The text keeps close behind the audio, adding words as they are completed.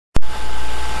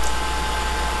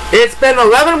It's been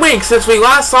 11 weeks since we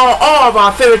last saw all of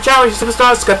our favorite Chao Racing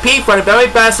superstars compete for the very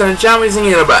best in the Chao Racing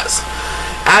universe.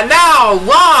 And now,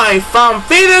 live from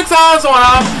Phoenix,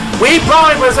 Arizona, we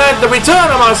proudly present the return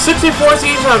of our 64th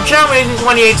season of Chao Racing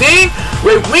 2018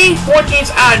 with Week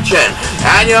 14's action.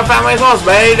 And your family is also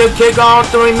ready to kick off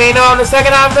the remainder of the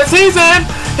second half of the season.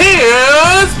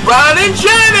 Here's Brian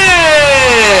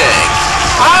Jennings!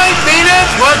 Hi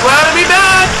Phoenix, we're glad to be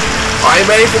back! Are you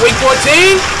ready for Week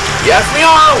 14? Yes, we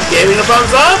are. Give me the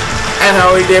thumbs up, and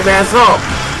hurry to advance home.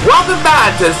 Welcome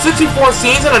back to the 64th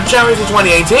season of Chao Racing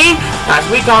 2018, as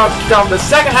we kick off the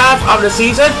second half of the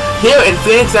season here in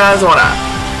Phoenix, Arizona.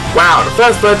 Wow, the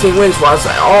first 13 weeks was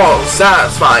all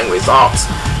satisfying results.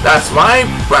 That's right,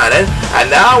 Brandon.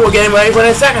 And now we're getting ready for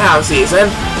the second half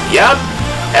season. Yep,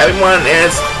 everyone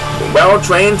is well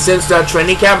trained since the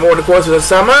training camp over the course of the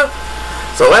summer.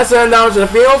 So let's head down to the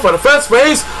field for the first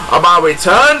race of our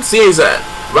return season.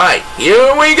 Right,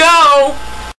 here we go!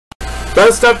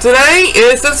 First up today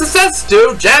is the success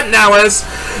to Jeff Nowis,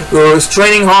 who's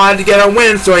training hard to get a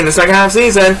win during the second half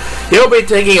season. He'll be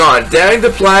taking on Daring to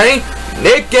Play,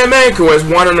 Nick Gimmick, who is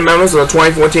one of the members of the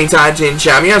 2014 Tag Team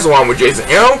Champions, along with Jason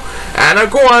Hill. And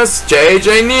of course,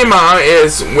 JJ Nima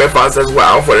is with us as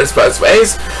well for this first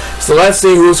race. So let's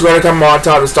see who's going to come on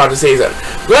top to start the season.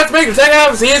 Let's make the second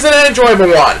half of the season an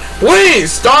enjoyable one.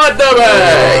 Please start the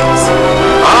race!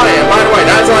 Oh yeah, by the way,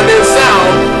 that's on this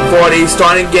sound for the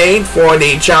starting gate for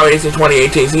the Chao Racing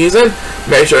 2018 season.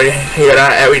 Make sure you hear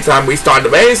that every time we start the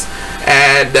race.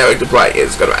 And Derek to Play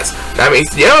is good rest. That means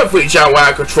the other three shall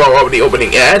have control over the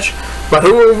opening edge, but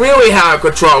who will really have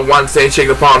control once they shake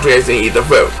the palm trees and eat the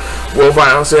food? We'll find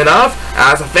out soon enough,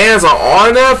 as the fans are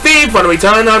on their feet for the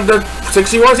return of the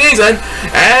 61st season,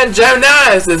 and Jeff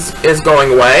Nowis is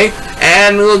going away,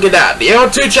 and look at that. The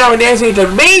other two shall be dancing to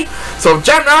me, so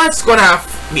Jeff Nowis is going to have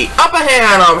the upper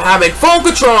hand of having full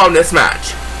control of this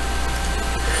match.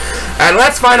 And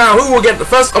let's find out who will get the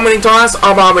first opening toss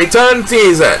of our return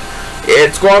season.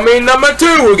 It's going to be number 2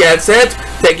 who gets it,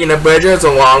 taking the bridges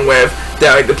along with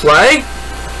Derek to Play.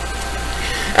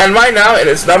 And right now it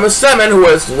is number 7 who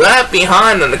is left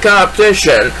behind in the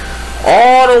competition,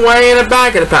 all the way in the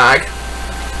back of the pack.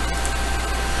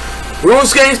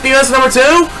 Who's getting speed as number 2?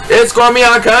 It's going to be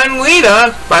our current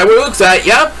leader by what looks at,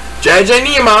 yep, JJ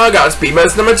Nima got speed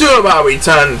as number 2 of our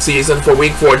return season for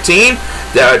week 14.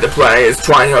 Derek to Play is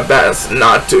trying her best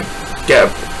not to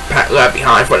get left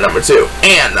behind for number 2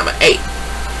 and number 8.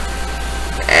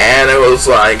 And it was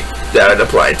like Derek to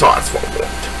Play toss forward.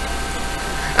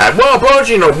 And we're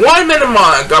approaching the 1 minute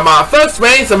mark of our first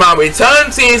race of our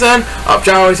return season of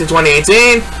Chao Racing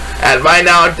 2018. And right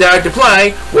now, Derek to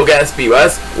Play will get a speed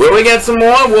bus. Will we get some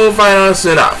more? We'll find out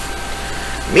soon enough.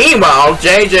 Meanwhile,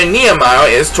 JJ Nehemiah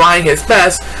is trying his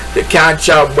best to catch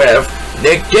up with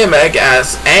Nick Gimmick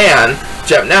and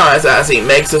Jeff Nowis as he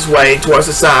makes his way towards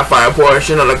the sapphire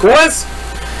portion of the course.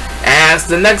 As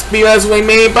the next speed bus will be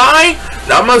made by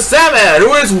number 7,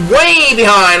 who is way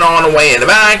behind all the way in the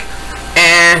back.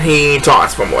 And he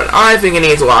tossed from one. I think he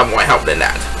needs a lot more help than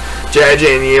that.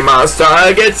 JJ Nehemiah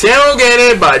started to get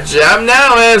tailgated, but Jeff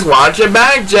Nowis, watch your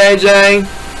back, JJ.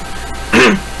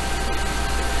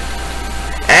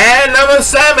 And number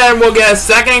 7 will get a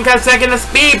second consecutive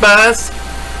speed bus.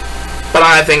 But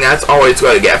I think that's all he's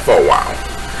going to get for a while.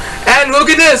 And look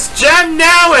at this. Jeff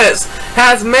Nowis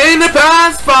has made the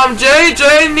pass from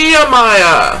JJ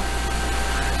Nehemiah.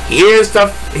 He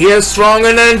is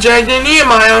stronger than JJ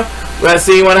Nehemiah. Let's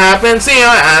see what happens here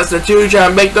as the two try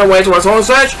to make their way towards home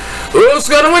stretch. Who's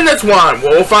going to win this one?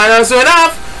 We'll find out soon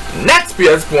enough. Next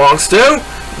PS belongs to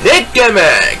Nick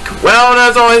Gimmick. Well,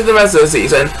 as always, the rest of the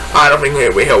season, I don't think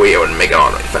he'll be able to make it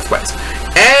on in the first place.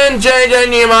 And JJ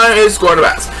Nehemiah is scored the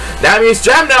best. That means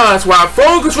Jeff Nowis will have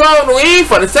full control of the lead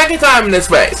for the second time in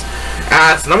this race.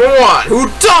 As number 1, who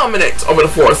dominates over the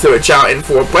 4th Civic Chow in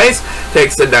 4th place,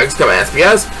 takes the next command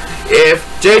SPS. If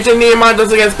JJ Nehemiah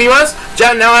doesn't get speed bus,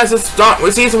 Jeff Nowis'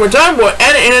 season return will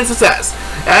end in success.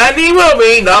 And he will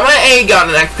be number 8 got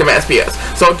the next command SPS.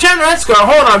 So Jeff Nowis is going to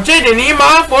hold on JJ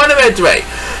Nehemiah for the victory.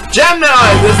 Jeff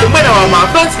Nowis is the winner of my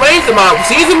first race of my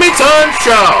season return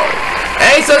show.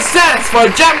 A success for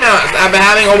Jeff Nowis after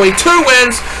having only 2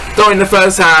 wins during the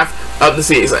first half of the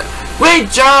season. Great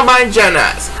job by Jeff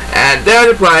Nowis. And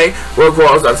Derek to Play will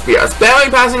close up SPS, barely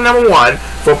passing number 1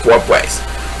 for 4th place.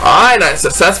 Alright, a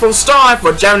successful start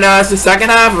for Jeff Nowis the second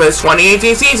half of his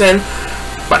 2018 season.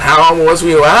 But how long will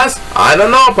we last? I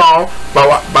don't know, Paul.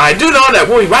 But I do know that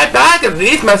we'll be right back after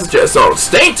these messages, so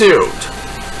stay tuned.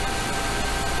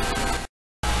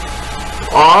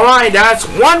 Alright, that's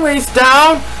 1 race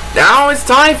down. Now it's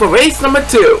time for race number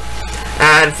 2.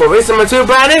 And for race number 2,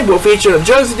 Brandon, will feature the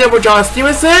Jersey Devil John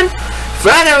Stevenson,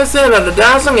 Fred Harrison of the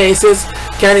Dazzling Aces,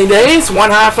 Kenny Days,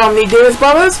 one half from the Davis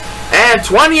Brothers, and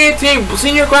 2018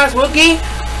 senior class rookie,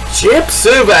 Chip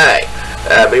Sube.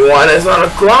 Everyone is on the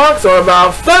clock, so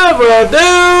without further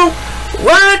ado,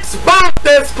 let's rock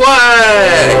this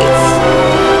place!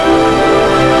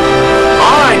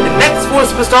 Alright, the next 4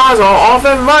 superstars are off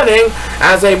and running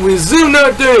as they resume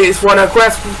their duties for the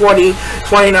quest for the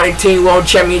 2019 World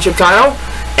Championship title,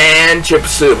 and Chip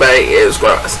Sube is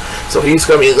with us. So he's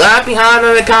going to be left behind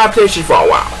in the competition for a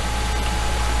while.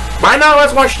 Right now,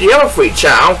 let's watch the other 3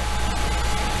 Chao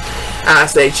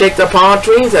as they shake the palm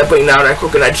trees and bring down their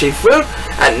coconut tree fruit,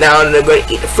 and now they're going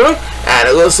to eat the fruit, and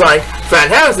it looks like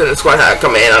Fred Harrison is going to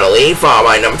come in on the lead, followed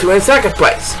by number 2 in 2nd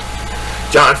place.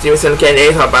 John Stevenson and Kenny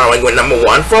Days are battling with number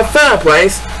 1 for 3rd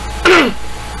place.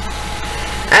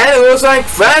 And it looks like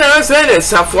Fred Harrison is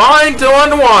flying to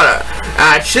underwater.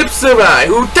 Chip Sube,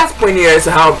 who desperately needs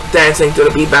help dancing to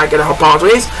the beat back at the palm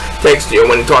trees, takes the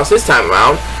winning toss this time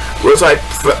around. Looks like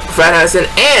Fred Harrison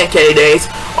and Kenny Days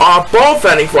are both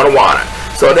heading for the water.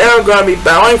 So they're going to be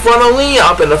battling for the lead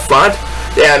up in the front.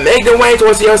 They are making their way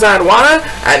towards the other side of the water,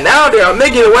 and now they are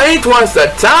making their way towards the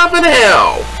top of the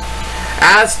hill.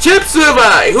 As Chip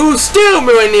Sube, who still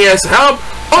really needs help,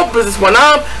 opens this one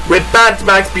up with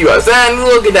back-to-back speedruns. And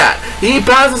look at that. He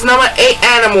passes number 8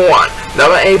 and number 1.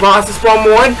 Number 8 passes from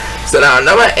 1. So now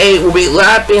number 8 will be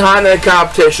left behind in the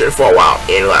competition for a while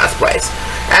in last place.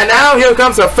 And now here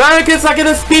comes a 3rd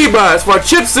consecutive speed bus for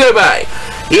Chip Sube.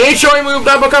 He ain't sure he moved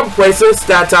up a couple places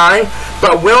that time,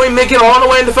 but will he make it all the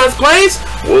way into 1st place?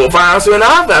 We'll find out soon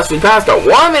enough as we pass the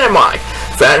 1-minute mark.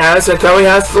 Fred Harrison currently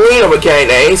has the lead over Kenny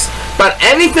Days, but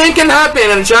anything can happen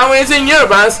in the Chao Racing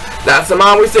universe. That's the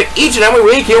motto we stick each and every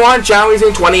week here on Chao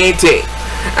Racing 2018.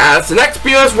 As the next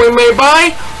appearance we made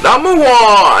by number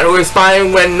 1, who is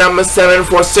fighting with number 7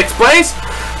 for 6th place.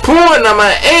 Poor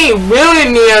number 8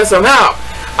 really needs some help.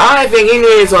 I think he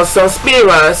needs some speed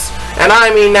runs, and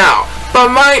I mean now. But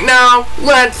right now,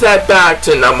 let's head back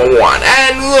to number 1.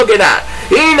 And look at that.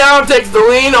 He now takes the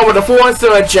lead over the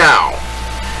 4-star Chao.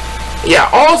 Yeah,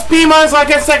 all speed runs are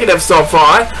consecutive so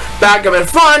far. Back up in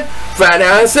front, Fred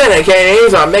Harrison and Kenny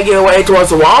Days are making their way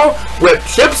towards the wall with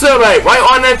Chip Sube right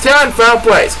on the 10th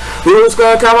place. Who's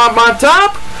going to come up on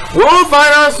top? We'll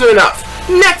find out soon enough.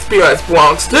 Next appearance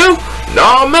belongs to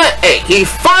number 8. He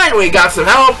finally got some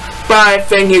help, but I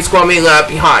think he's going to be left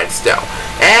behind still.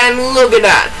 And look at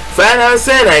that. Fred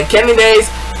Harrison and Kenny Days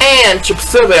and Chip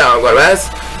Sube are with us.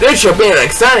 This should be an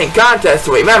exciting contest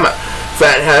to remember.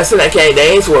 Fred Harrison and Kenny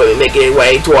Days will be making their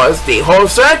way towards the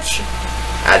home stretch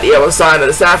at the other side of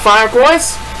the Sapphire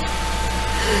course.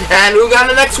 And who got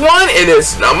the next one? It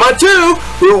is number 2,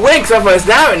 who wakes up for his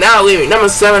now and now leaving number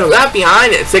 7 left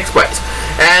behind in 6th place.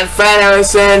 And Fred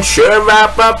Harrison should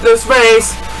wrap up this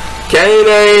race. Kenny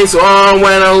Days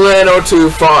went a little too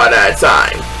far that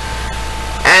time.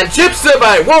 And Chip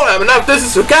Sube won't have enough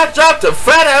distance to catch up to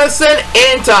Fred Harrison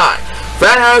in time.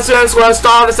 Fred Harrison is going to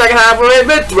start the 2nd half of his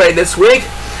victory this week,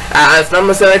 as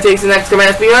number 7 takes the next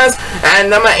command speeders, and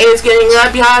number 8 is getting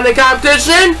left behind the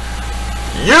competition.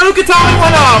 You can tell me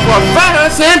one off for Fred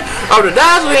Harrison of the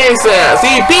Dazzling Aces.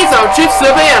 He beats out Chip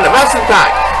Sube and the rest of the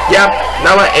pack. Yep,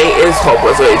 number 8 is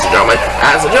hopeless, ladies and gentlemen,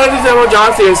 as the Jersey Devil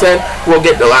John Stevenson will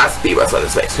get the last speed bus on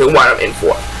his face, who wound up in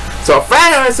 4th. So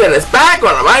Fred Harrison is back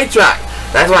on the right track.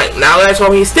 That's right, now let's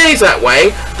hope he stays that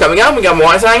way. Coming up, we got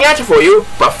more exciting action for you,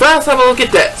 but first have a look at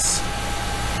this.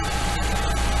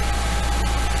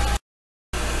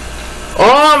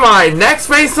 Alright, next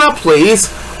race up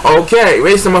please. Okay,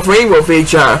 race number 3 will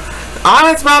feature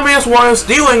Alex Barbius Warriors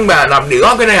dealing man of the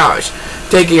Logan Irish,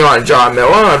 taking on John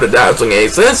Miller of the Dazzling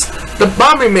Aces, the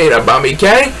Bobby Made of Bobby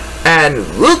K, and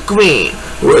Luke Green,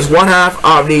 who is one half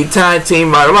of the tag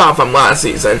team runner-up from last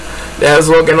season. There's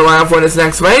looking around for this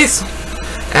next race.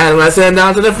 And let's head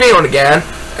down to the field again.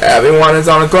 Everyone is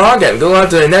on the clock, and good luck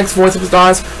to the next 4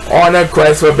 superstars on the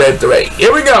quest for victory.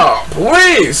 Here we go.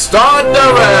 Please start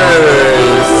the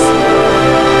race.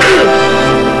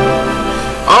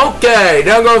 Okay,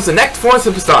 there goes the next 4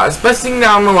 superstars, busting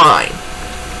down the line.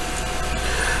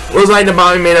 Looks like the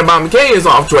Bobby Made of Bobby K is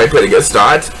off to a pretty good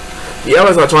start. The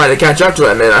others are trying to catch up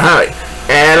to him in a hurry.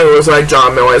 And it looks like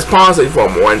John Miller is pausing for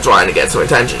more and trying to get some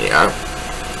attention here.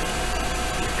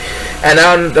 And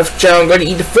now the children are going to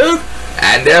eat the food.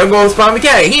 And there goes Bobby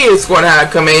K. He is going to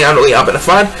have coming all the way up in the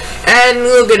front. And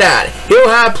look at that. He'll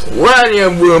have plenty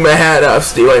of room ahead of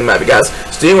Stealing Man, because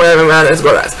Stealing Man is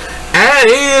good at. And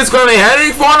he is going to be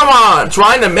heading for the one,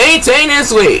 trying to maintain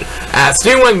his lead. As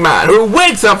Stealing Man, who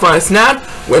wakes up for a snap,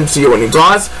 wins the winning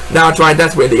toss, now trying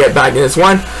desperately to get back in this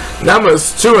one.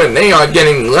 Numbers 2 and 8 are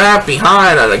getting left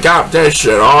behind on the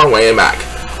competition all the way back,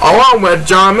 along with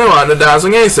John Miller and the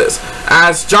Dazzling Aces,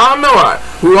 as John Miller,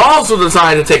 who also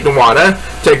decided to take the water,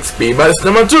 takes speed bus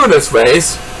number 2 this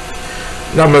race.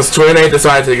 Numbers 2 and 8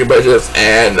 decide to take the bridges,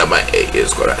 and number 8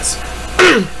 is Cortez.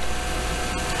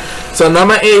 So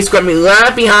number 8 is going to be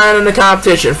left behind in the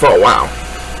competition for a while.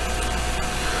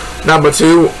 Number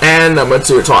 2 and number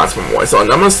 2 taunts for more. So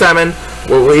number 7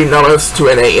 will leave numbers 2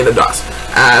 and 8 in the dust.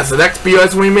 As the next speed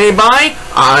bus we made by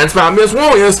Uninspired Miss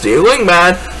Warrior, Steve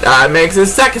Wingman, that makes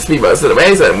his second speed bus to the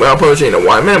race and we're approaching the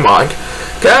 1 minute mark.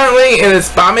 Currently it is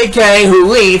Bobby K who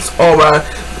leads over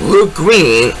Luke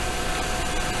Green,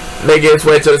 making his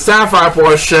way to the Sapphire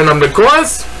portion of the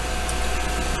course.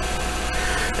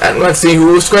 And let's see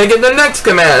who's going to get the next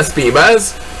command speed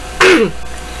bus.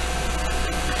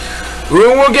 Who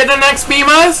will get the next speed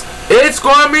bus? It's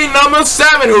going to be number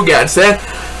 7 who gets it,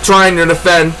 trying to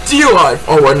defend D-Life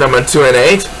over number 2 and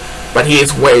 8, but he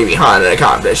is way behind in the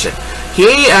competition.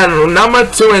 He and number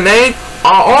 2 and 8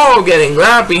 are all getting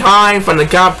left behind from the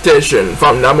competition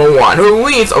from number 1, who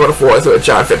leads over the 4th to a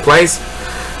 5th place.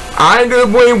 I do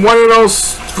believe one of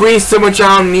those 3 Super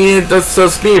Chow needed the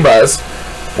speed bus.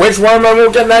 Which one of them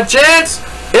will get that chance?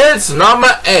 It's number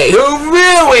 8, who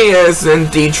really is in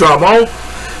deep trouble.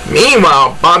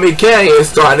 Meanwhile, Bobby K is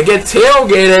starting to get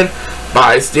tailgated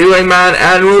by Stealing Man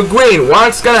and Luke Green.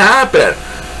 What's gonna happen?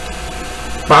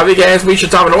 Bobby K has reached the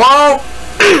top of the wall,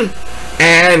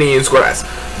 and he is Cortez.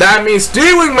 That means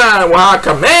Stealing Man will have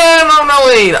command on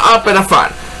the lead up in the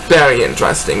front. Very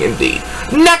interesting indeed.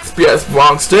 Next PS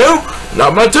belongs to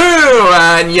number 2,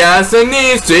 and yes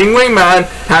indeed, Stealing Man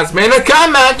has made a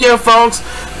comeback here, folks.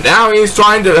 Now he's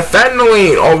trying to defend the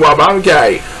lead over Bobby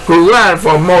K, who led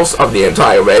for most of the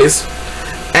entire race.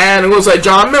 And it looks like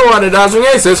John Miller and the Dazzling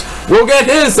Aces will get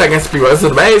his second speed bus to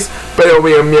the race, but it'll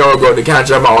be a miracle to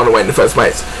catch up on the way in the first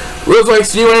place. Looks like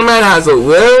Stealing Man has a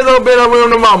little bit of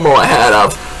room to rumble ahead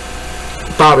of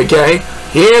Bobby K.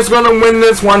 He is going to win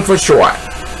this one for sure.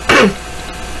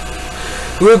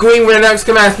 Luke Green with the next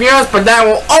command speed bus, but that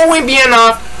will only be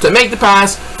enough to make the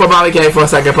pass for Bobby K for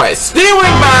second place. Stealing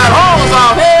Man holds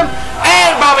off him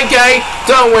and Bobby K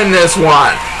to win this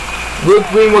one. Luke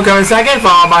Green will come in second,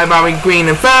 followed by Bobby Green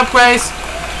in 3rd place,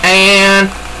 and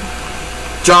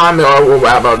John Miller will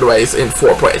wrap up the race in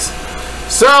 4th place.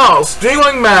 So,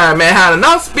 Stealing Man may have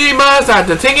enough speed bus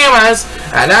after taking a rest,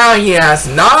 and now he has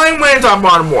 9 wins up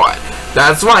on board.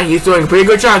 That's right, he's doing a pretty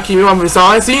good job keeping up with his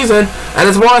solid season, and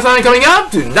there's more something coming up.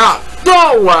 Do not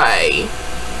go away!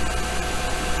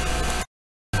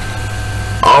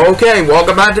 Okay,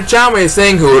 welcome back to Chao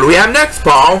Racing. Who do we have next,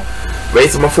 Paul?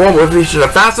 Race number 4 will feature the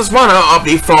fastest runner of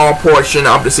the fall portion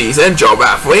of the season, Joe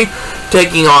Rafferty,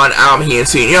 taking on Almahian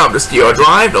Sr. of the Steel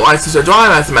Drive, the Licensed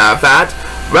Drive, as a matter of fact,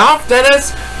 Ralph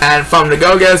Dennis, and from the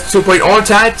Go-Getters 2.0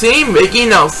 tag team, Mickey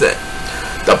Nelson.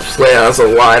 The players are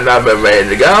lined up and ready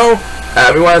to go.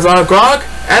 Everyone's on the clock,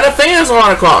 and the fans are on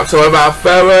the clock. So without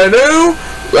further ado,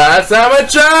 let's have a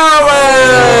Chao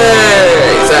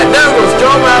race! And there was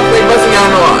Joe Rafferty busting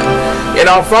out the line. In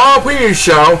our fall preview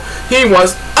show, he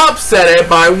was upset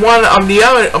by one of the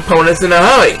other opponents in a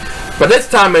hurry. But this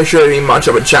time it shouldn't be much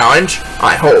of a challenge,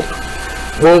 I hope.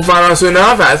 We'll find out soon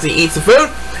enough as he eats the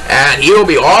food, and he will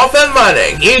be off and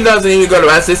running. He doesn't even go to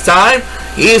rest this time.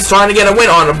 He's trying to get a win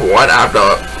on the board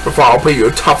after the fall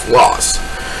preview tough loss.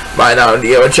 Right now,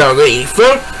 the other challenge eat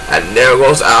food, and there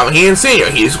goes Almahian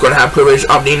Sr. He's going to have privilege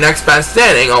of the next best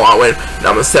standing, along with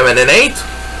number 7 and 8.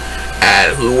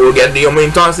 And who will get the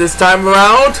opening toss this time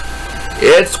around?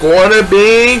 It's going to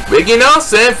be Mickey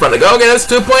Nelson from the Go-Getters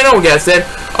 2.0 gets it.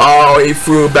 Oh, he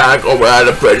flew back over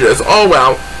the bridges. Oh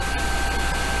well.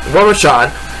 What a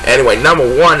shot. Anyway,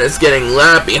 number 1 is getting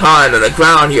left behind on the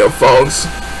ground here, folks.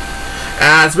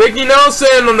 As Mickey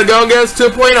Nelson on the Go-Getters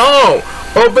 2.0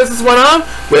 opens this one up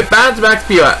with back-to-back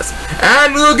POS.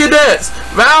 And look at this.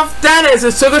 Ralph Dennis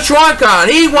has took a shortcut.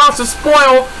 He wants to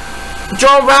spoil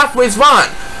Joe Rafferty's run.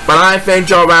 But I think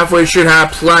Joe Rafferty should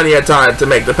have plenty of time to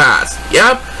make the pass.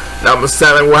 Yep. Number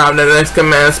 7 will have the next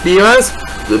command speeders.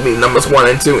 Leaving numbers 1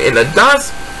 and 2 in the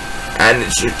dust.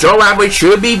 And Joe Rafferty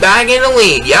should be back in the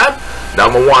lead. Yep.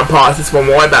 Number 1 passes for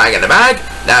more back in the back.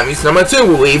 That means number 2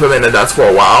 will leave him in the dust for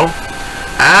a while.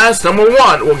 As number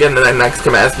 1 will get into the next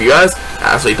command speeders.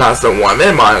 As we pass the 1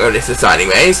 minute mark of this exciting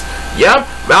race. Yep.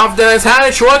 Ralph Dennis had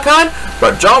a shortcut.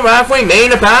 But Joe Rafferty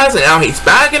made the pass and now he's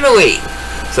back in the lead.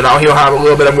 So now he'll have a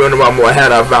little bit of room to run more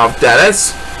ahead of Ralph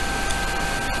Dennis.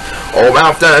 Oh,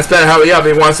 Ralph Dennis better hurry up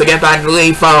if he wants to get back in the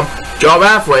lead from Joe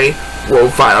Rafferty.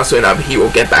 We'll find out soon enough if he will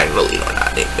get back in the lead or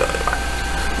not.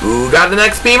 Who got the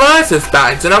next speed bus? It's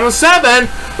back to number 7.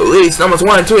 At least numbers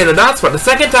 1 and 2 in the dots for the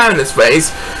second time in this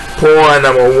race. Poor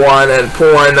number 1 and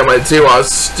poor number 2 are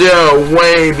still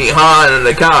way behind in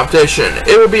the competition.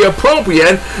 It would be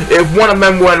appropriate if one of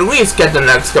them would at least get the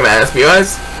next command speed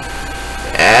bus.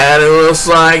 And it looks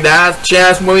like that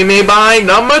chance will be made by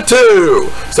number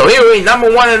 2. So here we number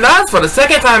 1 in the dots for the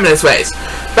second time in this race.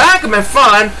 Back up in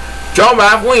front, Chao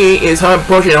Racing is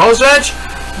pushing the whole stretch.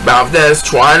 About this,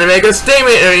 trying to make a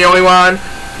statement in the only one.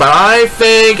 But I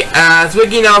think as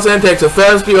Ricky Nelson takes the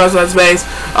first speed bus on space,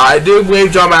 I do believe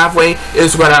Chao Racing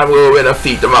is going to have a little bit of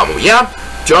feet to rumble. Yep,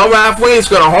 Chao Racing is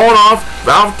going to hold off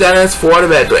Ralph Dennis for the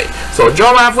victory. So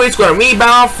Chao Racing is going to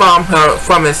rebound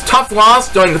from his tough loss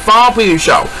during the fall preview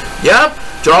show. Yep,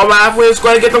 Chao Racing is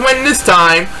going to get the win this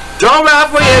time. Chao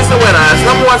Racing is the winner, as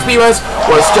number 1 speed bus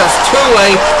was just too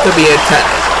late to be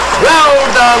attended. Well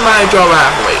done by Chao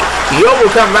Racing. He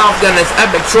overcome Ralph Dennis'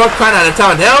 epic shortcut on the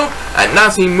Town Hill, and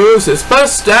thus he moves his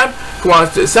first step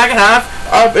towards the second half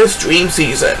of his dream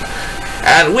season.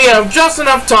 And we have just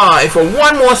enough time for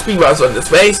one more speed bus on this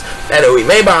race, and it will be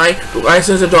made by the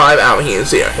license to drive out here in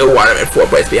Zero. He'll wind up in 4th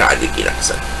place behind Ricky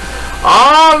Nelson.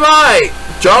 Alright,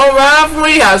 Chao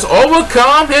Racing has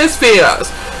overcome his fears.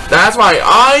 That's why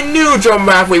I knew Chao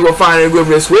Racing would find a group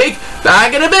this week.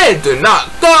 Back in a bit, do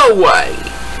not go away.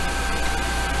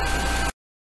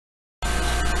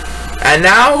 And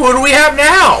now, who do we have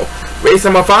now? Race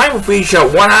number 5 will feature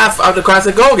one half of the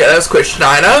classic go-getters, Chris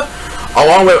Schneider,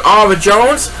 along with Oliver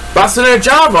Jones, Buster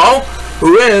Javo,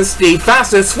 who is the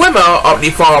fastest swimmer of the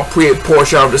fall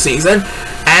portion of the season,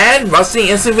 and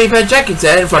Rusty Instant Replay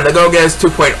Jenkington from the Go-Getters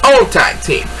 2.0 tag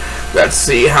team. Let's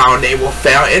see how they will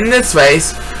fare in this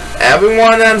race.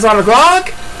 Everyone ends on the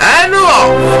clock, and off!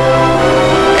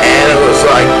 And it looks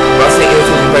like Rusty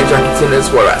Instant Replay Jenkington is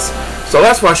with us. So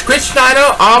let's watch Chris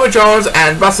Schneider, Oliver Jones,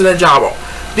 and Buster Javo.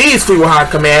 These 3 will have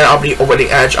command of the opening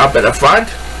edge up in the front.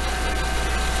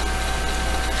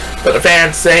 But the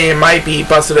fans say it might be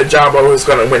Buster Javo who's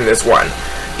going to win this one.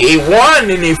 He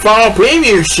won in the fall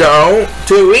preview show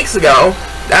 2 weeks ago.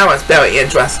 That was very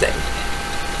interesting.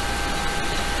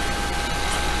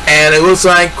 And it looks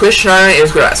like Chris Schneider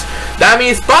is with us. That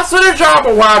means Buster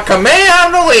Javo will have command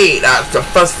of the lead. That's the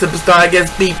first superstar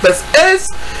against Beepus is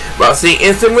Rusty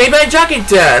Instant Replay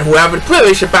Jenkington, who have the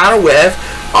privilege to battle with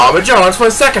Oliver Jones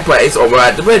for 2nd place over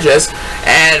at the bridges.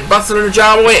 And Buster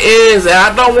Javo is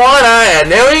at the water, and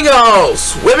there he goes,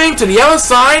 swimming to the other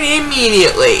side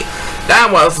immediately. That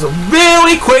was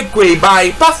really quickly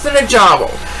by Buster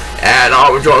Javo. And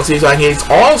Oliver Jones seems like he's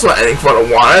also heading for the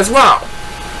water as well.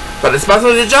 But it's Buster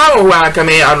Javo who had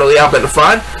coming out of the up in the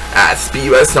front. At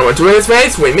speed bus number 2 in this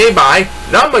race, we made by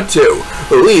number 2.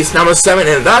 At least number 7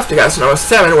 in the dust because number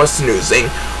 7 was snoozing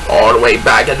all the way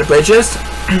back at the bridges.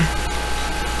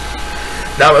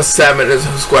 Number 7 is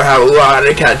going to have a lot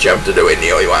of catch up to do in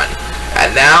the early one.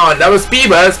 And now another speed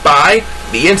bus by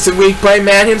the instant replay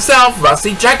man himself,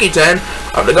 Rusty Jenkington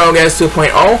of the Go-Getters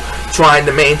 2.0, trying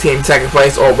to maintain 2nd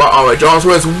place over Oliver Jones,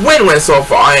 who is win-win so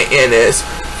far in his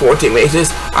 14 races.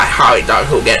 I highly doubt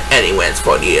he'll get any wins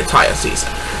for the entire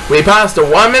season. We passed the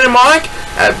 1 minute mark,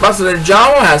 and Buster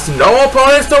Javo has no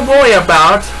opponents to worry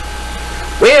about.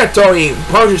 Wait until he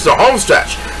approaches the home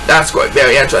stretch. That's going to be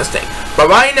very interesting. But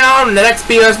right now, the next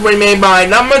speed bus will be made by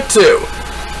number 2.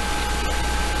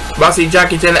 Rusty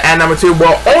Jenkington and number 2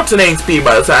 will alternate speed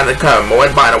bus at the current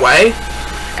moment, by the way.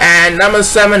 And number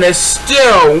 7 is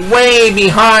still way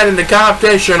behind in the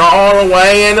competition all the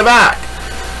way in the back.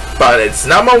 But it's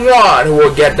number 1 who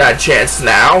will get that chance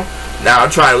now. Now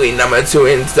trying to lead number 2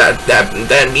 into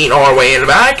that meet all the way in the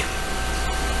back.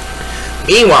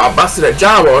 Meanwhile, Buster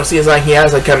Javo seems like he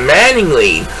has a commanding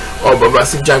lead over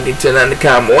Rusty Jenkington and the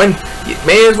Cowboy. He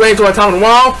made his way to the top of the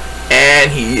wall, and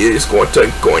he is going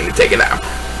to take it out.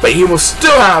 But he will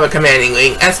still have a commanding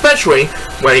lead, especially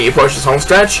when he approaches home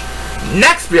stretch.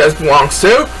 Next speed bus belongs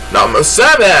to number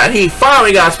 7. He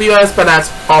finally got a speed bus, but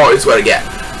that's all he's going to get.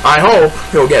 I hope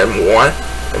he'll get more,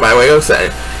 in my way of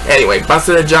saying. Anyway,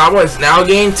 Buster Javo is now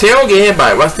getting tailgated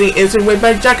by Rusty Instant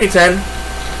Replay Jenkington.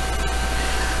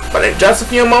 But in just a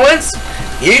few moments,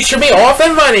 he should be off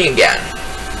and running again.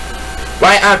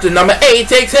 Right after number 8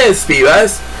 takes his speed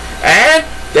bus. And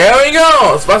there he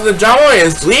goes. Buster Javo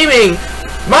is leaving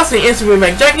Rusty Instant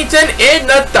Replay Jenkington in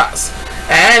the dust.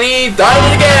 And he does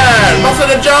it again.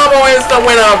 Buster Javo is the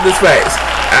winner of this race.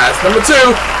 As number 2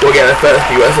 will get the first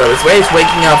speed bus of this race,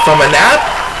 waking up from a nap.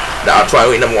 Now try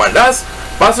number 1 does.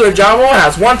 Buster Javo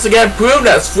has once again proved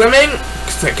that swimming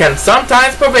can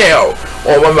sometimes prevail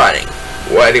over running.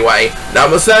 Well, anyway,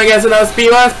 number 7 gets another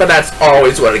speed bus, but that's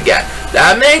always what it gets.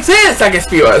 That makes his 2nd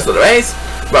speed bus of the race.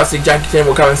 Rusty Jackson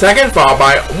will come in second, followed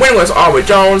by winless Albert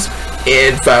Jones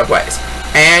in third place.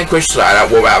 And Chris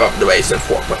Slider will wrap up the race in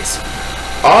fourth place.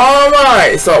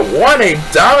 Alright, so what a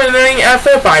dominating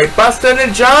effort by Buster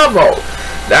the Jumbo.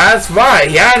 That's right,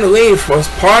 he had to leave for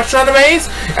parts of the race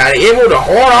and able to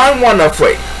hold on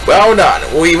wonderfully. Well done.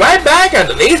 We'll be right back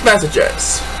after these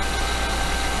messages.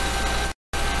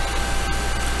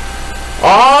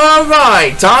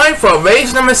 Alright, time for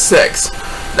race number 6.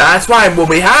 That's right, we'll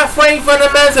be halfway from the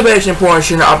exhibition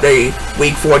portion of the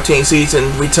Week 14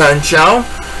 season return show.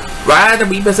 Right after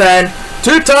we present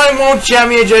two-time world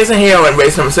champion Jason Hill in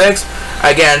race number 6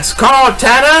 against Carl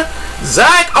Tanner,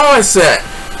 Zach Orson,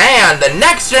 and the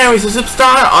next generation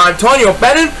superstar Antonio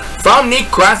Bennett from the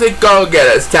Classic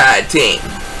Go-Getters tag team.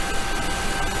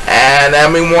 And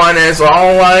everyone is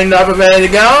all lined up and ready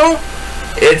to go.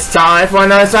 It's time for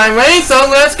another time race, so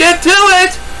let's get to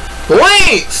it.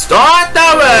 Please start the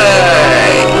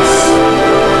race.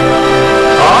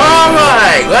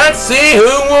 Alright, let's see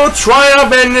who will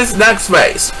triumph in this next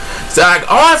race. Zach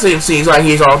Orson seems like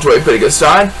he's off to a pretty good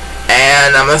start,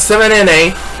 and number 7 and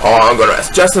 8 are going to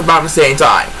rest just about the same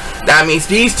time. That means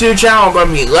these two Chow are going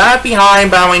to be left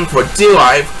behind, battling for dear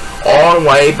life all the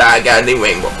way back at the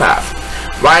Rainbow Path.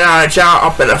 Right on the Chow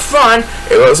up in the front,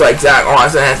 it looks like Zach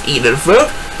Orson has eaten fruit,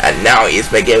 and now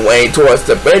he's making way towards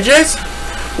the bridges.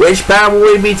 Which path will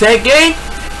we be taking?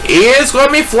 He is going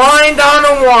to be flying down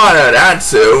the water,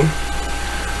 that's who.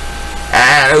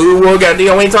 And who will get the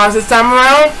only toss this time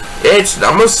around? It's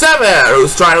number 7,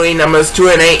 who's trying to lead numbers 2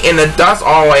 and 8 in the dust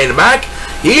all the way in the back.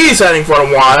 He's heading for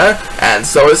the water, and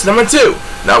so is number 2.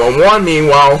 Number 1,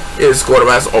 meanwhile, is going to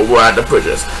rest over at the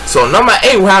bridges. So number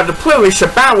 8 will have the privilege to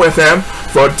battle with him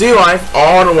for dear life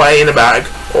all the way in the back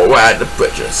over at the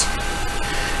bridges.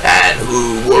 And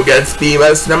who will get speed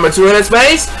race number 2 in this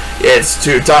race? It's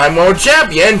two-time world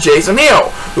champion Jason Hill,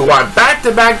 who won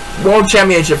back-to-back world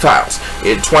championship titles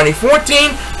in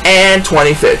 2014 and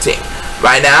 2015.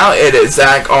 Right now, it is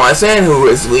Zach Orson who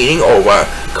is leading over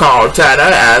Carl Tanner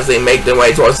as they make their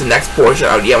way towards the next portion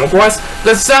of the Emerald course,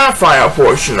 the Sapphire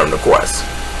portion of the course.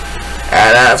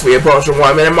 And as we approach the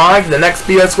 1 minute mark, the next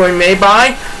speed is going to be made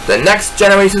by the next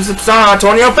generation superstar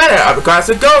Antonio Bennett of the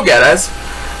Classic Go-Getters.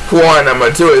 Poor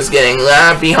number 2 is getting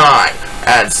left behind,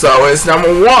 and so is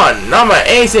number 1. Number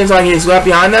 8 seems like he's left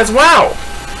behind as well.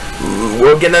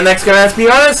 We'll get the next guy, let's be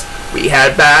honest. We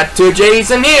head back to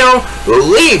Jason Hill, who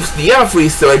leaves the other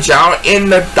freestyle Chow in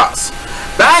the dust.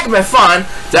 Back in the front,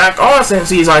 Zach Orson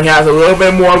seems like he has a little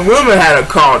bit more room ahead of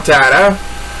Carl Tanner.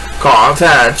 Carl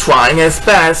Tanner trying his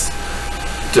best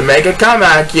to make a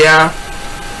comeback, yeah.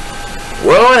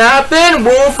 Will it happen?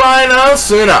 We'll find out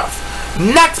soon enough.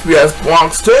 Next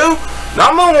belongs to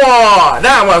number 1.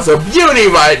 That was a beauty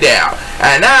right there.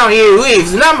 And now he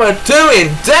leaves number 2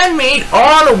 in dead meat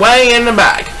all the way in the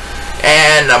back.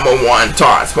 And number 1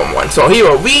 toss from 1. So he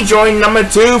will rejoin number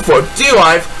 2 for dear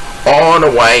life all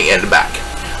the way in the back.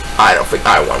 I don't think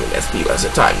I want to get speed race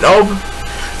at time. Nope.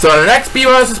 So the next speed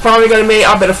race is probably going to be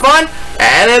up in the front.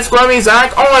 And it's going to be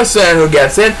Zach Orson who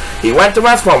gets it. He went to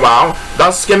rest for a while,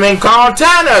 thus giving Carl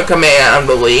Tanner command of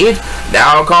the lead.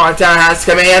 Now Carl Tanner has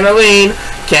command of the lead.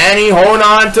 Can he hold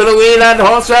on to the lead at the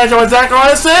whole stretch with Zach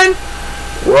Orson?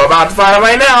 We're about to find out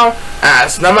right now.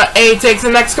 As number 8 takes the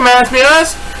next command speed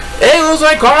race, it looks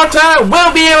like Carl Tanner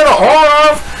will be able to hold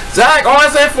off Zach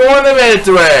Orson for the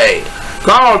victory.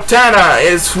 Carl Tanner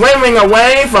is swimming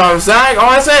away from Zach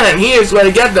Orson, and he is going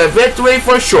to get the victory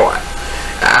for sure.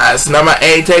 As number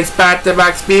 8 takes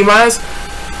back-to-back speed runs,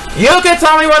 you can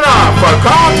tell me what up for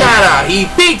Carl Tanner. He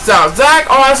beats out Zach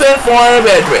Orson for the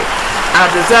victory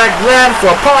after Zach led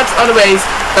for parts of the race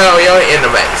earlier in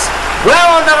the race.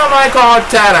 Well done by Carl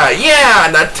Tanner. Yeah,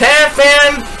 the Tan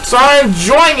fan started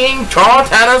joining Carl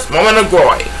Tanner's moment of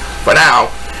glory. For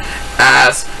now,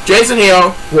 as Jason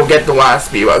Hill will get the last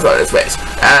speed runs of this race.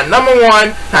 And number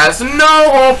 1 has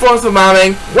no hope for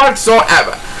surviving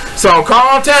whatsoever. So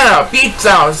Carl Tanner beats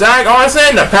out Zach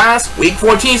Orson to pass Week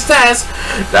 14's test.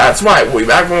 That's right, we'll be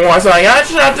back for more exciting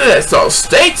action after this, so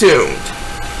stay tuned.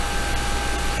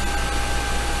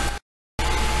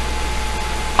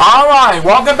 Alright,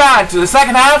 welcome back to the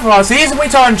second half of our season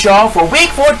return show for Week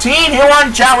 14 here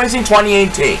on Chao Racing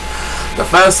 2018. The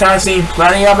first half seen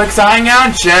plenty of exciting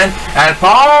action, and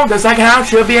Paul, the second half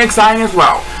should be exciting as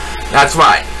well. That's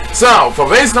right. So, for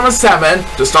race number 7,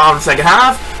 to start the second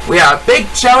half, we have Big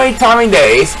Cherry Tommy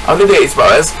Days of the Days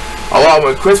Brothers, along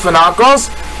with Chris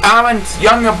Knuckles, Alan's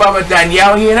younger brother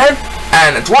Danielle Heenan,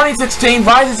 and the 2016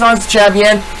 Vice Sons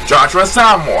champion Joshua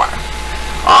Salmore.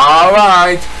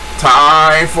 Alright,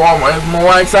 time for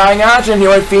more exciting action here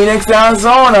at Phoenix,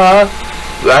 Arizona.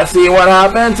 Let's see what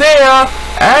happens here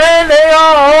And they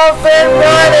are off and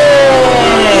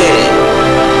running!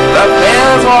 The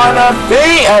fans are on their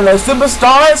feet and the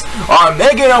superstars are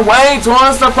making their way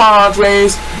towards the palm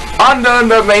trees under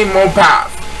the rainbow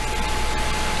path.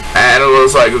 And it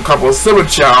looks like a couple of Super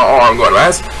Chao are going to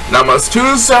rest. Numbers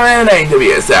 2, 7, and 8 to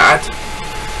be exact.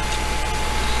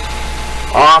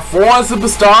 Our 4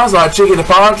 superstars are checking the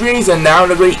palm trees and now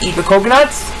they're going to eat the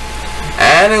coconuts.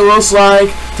 And it looks like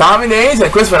Tommy Days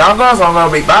and Chris Vanalcos are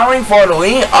going to be battling for the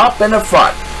lead up in the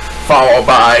front, followed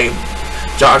by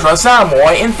Joshua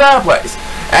Samoy in 3rd place.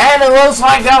 And it looks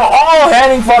like they're all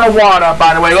heading for the water,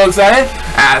 by the way, looks at it,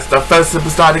 as the first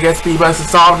superstar to get speed bus to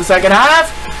solve the second half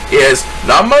is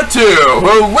number 2,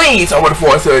 who leads over the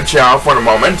 4th Chao for the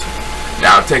moment.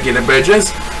 Now taking the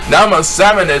bridges. Number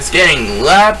 7 is getting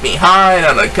left behind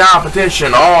on the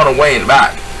competition all the way in the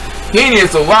back. He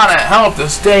needs a lot of help to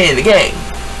stay in the game.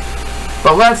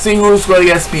 But let's see who's going to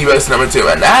get speed bus number 2.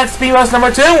 And that speed bus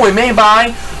number 2 will be made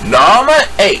by number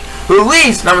 8, who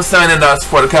leads number 7 in us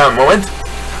for the current moment.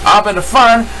 Up in the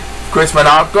front, Chris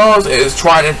Manalcos is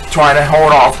trying to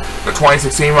hold off the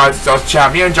 2016 Rising Stars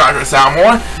champion Joshua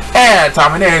Salmore, and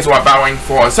Tommy Days are battling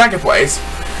for 2nd place.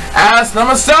 As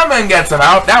number 7 gets some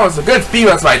help. That was a good speed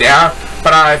bus right there,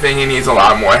 but I think he needs a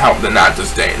lot more help than that to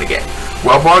stay in the game.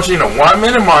 We're approaching the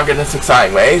 1-minute mark in this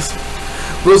exciting race.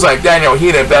 Looks like Daniel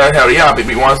Heaton better hurry up if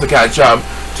he wants to catch up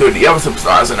to the other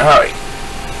superstars in a hurry.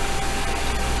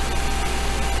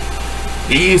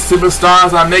 These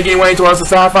superstars are making way towards the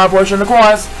southbound portion of the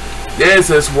course.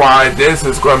 This is why this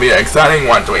is going to be an exciting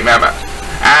one to remember.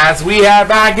 As we head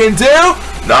back into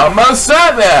number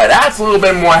 7. That's a little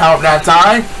bit more help that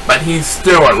time, but he's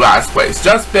still in last place,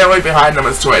 just barely behind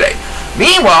numbers 2 and 8.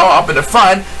 Meanwhile, up in the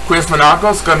front, Chris Monaco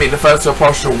is going to be the first to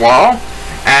approach the wall.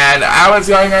 And Alex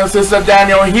Young and sister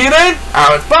Daniel Heaton,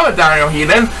 Alex brother Daniel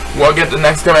Heaton, will get the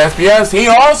next cover SPS. He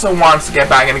also wants to get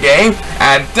back in the game,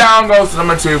 and down goes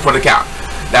number 2 for the count.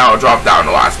 Now will drop down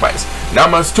to last place.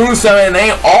 Numbers 2, 7, and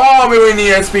 8 all really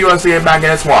need a speed rush to get back in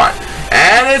this one.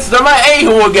 And it's number 8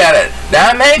 who will get it.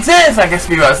 That makes it second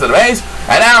speed rush of the race.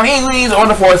 And now he leads on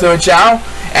the 4-7 Chao.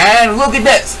 And look at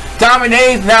this. Tommy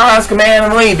Days now has command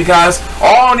of the lead because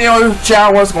all the other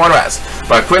Chao was going to rest.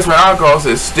 But Chris Manalcos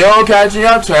is still catching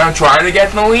up to him, trying to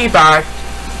get the lead back.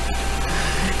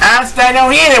 As Daniel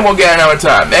Heaton will get another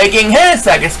turn, making his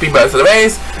second speed burst of the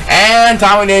race, and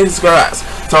Tommy Days is going to rest.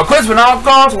 So Chris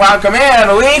Manalcos will have command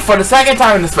of the lead for the second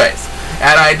time in this race.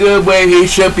 And I do believe he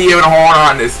should be able to hold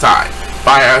on this time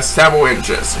by several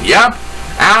inches. Yep.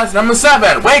 As number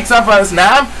 7 wakes up on his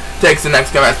nap, takes the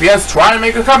next command SPS, trying to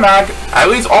make a comeback, at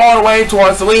least all the way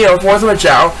towards the lead of 4-7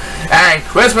 Chao. And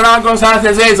Chris Manalcos has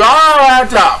his ace all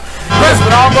wrapped up. Chris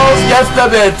Manalcos gets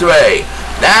the victory.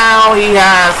 Now he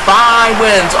has 5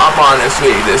 wins up on his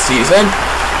lead this season.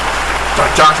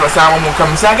 Joshua Salmon will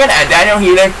come in 2nd, and Daniel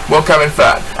Heaton will come in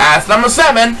 3rd. As number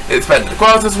 7 is spent the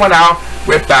closest one out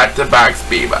with back-to-back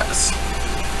speed bus.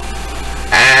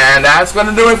 And that's going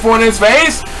to do it for this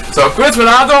race. So Chris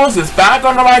Manalcos is back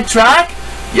on the right track.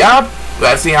 Yup.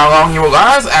 Let's see how long he will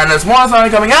last. And there's more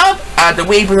something coming up after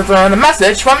we present a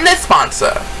message from this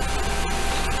sponsor.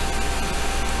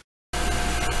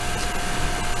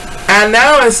 And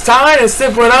now it's time to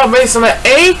sit with up race number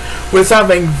 8 with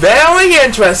something very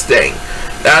interesting.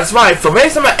 That's right, for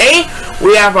race number 8,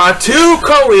 we have our 2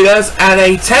 co-leaders and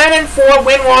a 10-4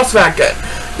 win-loss record.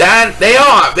 That they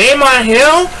are Raymond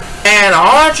Hill and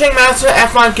Arching Master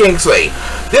F1 Kingsley.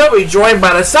 They'll be joined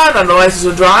by the son of the license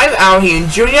to drive, Alheen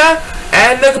Jr.,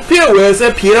 and the computer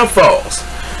wizard, Peter Foles.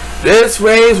 This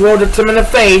race will determine the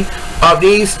fate of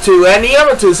these 2 and the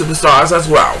other 2 superstars as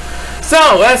well.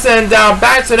 So, let's send down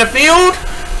back to the field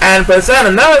and present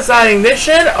another exciting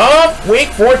edition of Week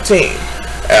 14.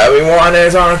 Everyone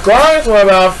is on the clock, so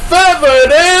without further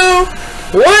ado,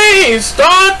 we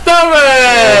start the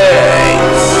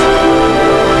race!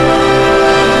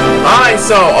 Alright,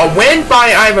 so a win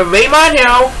by either Raymond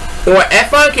Hill or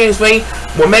F1 Kingsley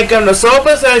will make them the sole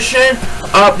possession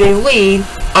of the lead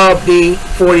of the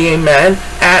 48 men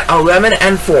at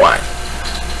 11-4.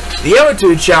 The other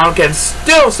 2 Chao can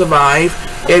still survive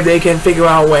if they can figure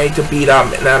out a way to beat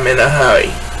them in a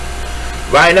hurry.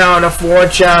 Right now, the 4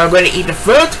 Chao are going to eat the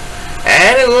fruit,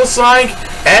 and it looks like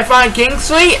F1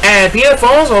 Kingsley and Peter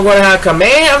Foles are going to have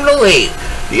command of the lead.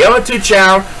 The other 2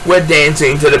 Chao were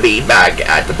dancing to the beat back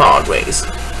at the pathways.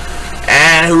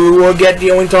 And who will get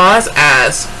the only toss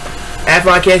as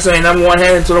F1 Kingsley number 1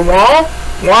 headed to the wall?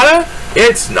 Water?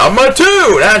 It's number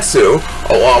 2. That's who,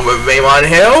 along with Raymond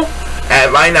Hill.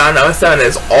 And right now, number 7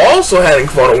 is also heading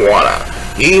for the water.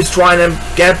 He's trying to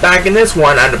get back in this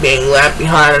one after being left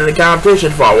behind in the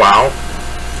competition for a while.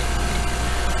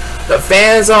 The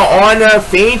fans are on their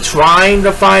feet trying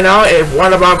to find out if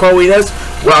one of our co-leaders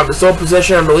will have the sole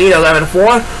position of the lead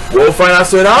 11-4. We'll find out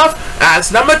soon enough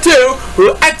as number 2,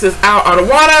 who exits out on the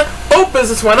water, opens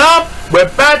this one up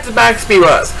with back-to-back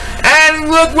speedruns. And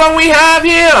look what we have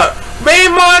here.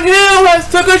 Raymond Hill has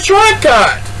took a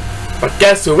shortcut. But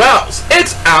guess who else?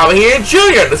 It's out here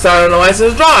Jr. deciding to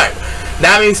license drive.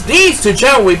 That means these two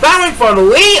gentlemen will be battling for the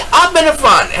lead up in the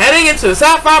front, heading into the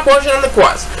sapphire portion of the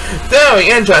course. Very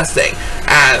interesting.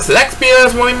 As the next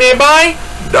speedrun will be made by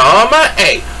number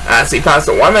 8. As he passes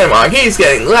the 1 minute mark, he's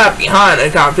getting left behind in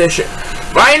the competition.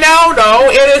 Right now,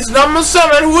 though, it is number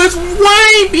 7 who is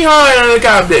way behind in the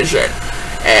competition.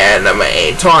 And number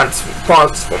 8 taunts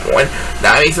for one.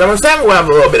 That means number 7 will have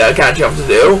a little bit of catching up to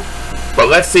do. But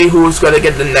let's see who's going to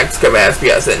get the next command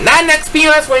SPS. And that next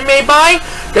SPS will be made by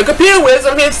the computer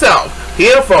wisdom himself,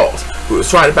 Peter Foles, who is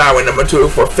trying to battle with number 2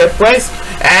 for 5th place.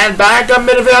 And back up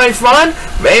in the very front,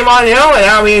 Raymond Hill and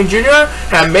Alvin Jr.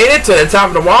 have made it to the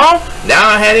top of the wall.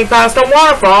 Now heading past the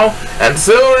waterfall, and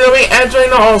soon they'll be entering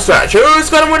the home stretch.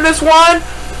 Who's going to win this one?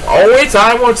 Only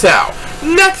time will tell.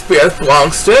 Next SPS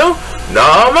belongs to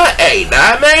number 8.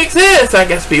 That makes his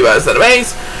second speedrun of the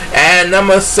race. And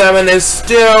number 7 is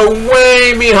still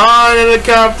way behind in the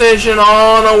competition,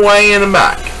 all the way in the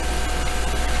back.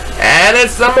 And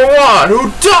it's number 1 who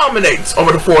dominates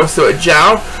over the 4-story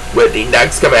Chao with the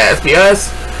next command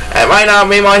SPS. And right now,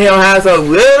 Raymond Hill has a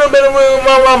little bit of room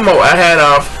ahead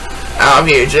of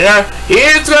Alvin Jr.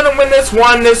 He's going to win this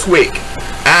one this week.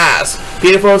 As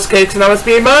Peter Foles takes another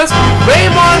speed bus,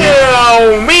 Raymond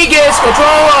Hill regains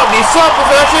control of the sole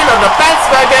possession of the best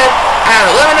second at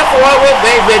 11-4 with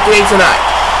a victory tonight.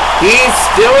 He's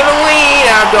still in the lead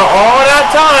after all that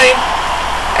time.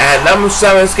 And number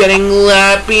 7 is getting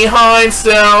left behind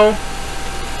still.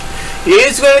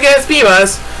 He's going to get a speed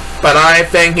bus, but I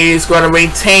think he's going to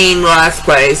retain last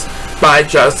place by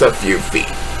just a few feet.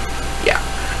 Yeah.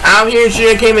 Out here,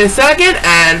 Jr. came in second,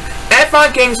 and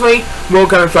F1 Kingsley will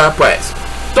come in 3rd place.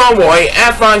 Don't worry,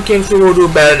 F1 Kingsley will do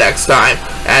better next time.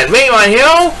 And Raymond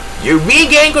Hill, you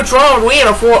regain control of the lead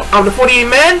of the 48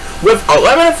 men with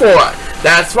 11-4.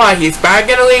 That's why he's back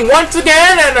in the lead once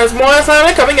again, and there's more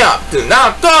assignment coming up. Do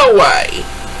not go away.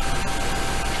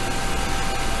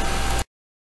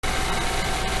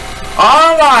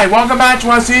 Alright, welcome back to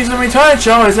our season return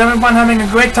show. Is everyone having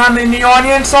a great time in the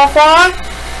audience so far?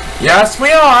 Yes,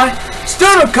 we are.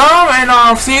 Still to come in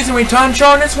our season return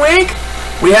show this week,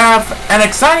 we have an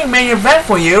exciting main event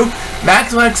for you.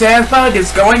 Max Alexander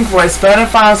is going for his 3rd and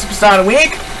final Superstar of the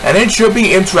Week, and it should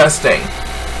be interesting.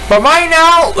 But right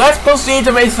now, let's proceed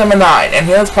to race number 9, and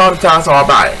here's Paul to tell us all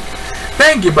about it.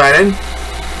 Thank you, Brennan.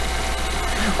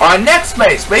 Our next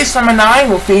race number 9,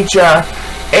 will feature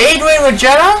Adrian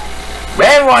Regetta,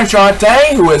 Raymond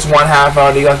Shante, who is one half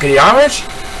of the Lucky Irish,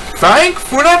 Frank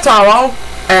Funataro,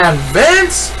 and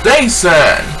Vince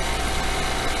Dayson.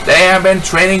 They have been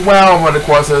training well over the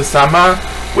course of the summer.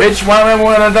 Which one of them will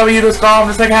win a W to start off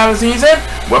the second half of the season?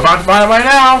 We're about to find out right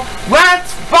now.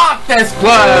 Let's rock this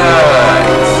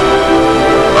place!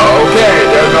 Okay,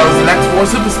 there goes the next 4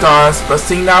 superstars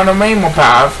busting down the rainbow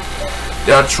path.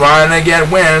 They're trying to get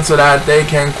wins so that they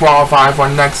can qualify for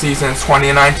next season's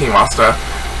 2019 roster,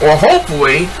 or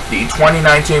hopefully the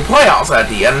 2019 playoffs at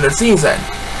the end of the season.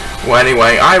 Well,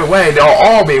 anyway, either way, they'll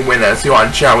all be winners here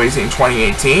on Chao Racing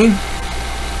 2018.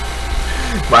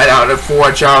 Right out of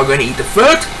 4, Chao gonna eat the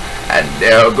fruit, and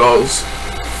there goes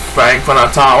Frank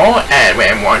Funataro and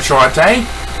Raymond Shante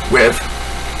with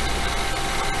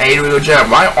Adrian Jet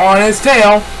right on his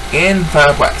tail in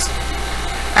 3rd place.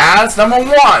 As number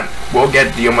 1 will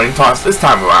get the winning toss this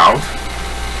time around.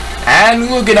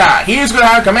 And look at that, he's gonna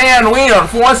have command lead on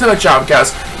 4-7 Chao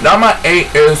because number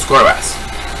 8 is Squares.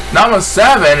 Number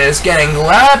 7 is getting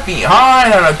left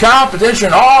behind in the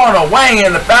competition all the way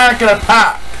in the back of the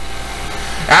pack.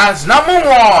 As number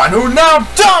 1, who now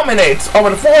dominates over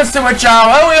the 4-7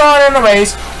 Chao early on in the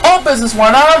race, opens this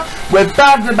one up with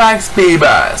back-to-back speed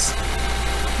bus.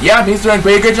 Yep, he's doing a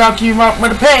pretty good job keeping up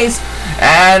with the pace.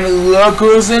 And look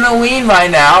who's in the lead right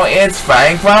now. It's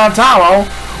Frank Funataro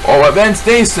over Vince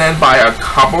Dayson by a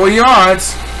couple of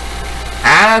yards.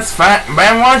 As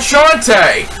Raymond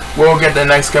Shante will get the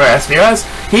next command spears.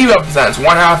 He represents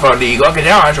one half of the Lucky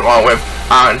Challenge along with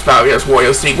Iron's Fabulous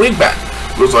Warrior Sneak Wingman.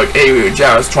 Looks like Adrian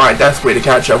Jet is trying desperately to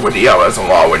catch up with the others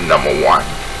along with number 1.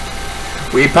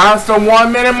 We passed the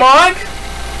 1 minute mark.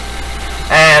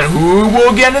 And who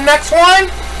will get the next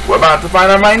one? We're about to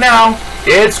find out right now.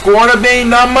 It's going to be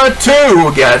number 2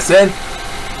 who gets it.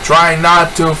 Trying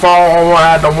not to fall over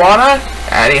at the water.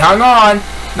 And he hung on.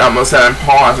 Number 7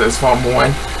 pauses for a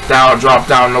moment. That'll drop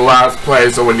down the last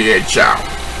place over the 8 Chao.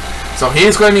 So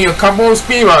he's going to need a couple of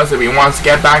speedruns if he wants to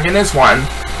get back in this one.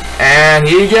 And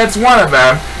he gets one of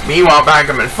them. Meanwhile, back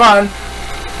up in front,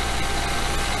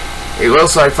 it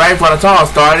looks like Frank Frontal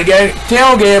started to get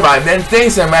tailgated by Vince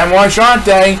Mason and Manuel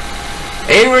Shante.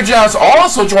 Avery Jones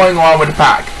also joining along with the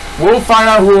pack. We'll find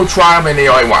out who will try him in the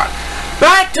early one.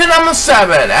 Back to number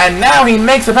 7, and now he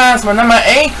makes a pass for number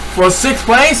 8 for 6th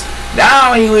place.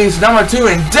 Now he leaves number 2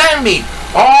 in Denby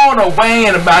all the way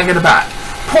in the back of the pack.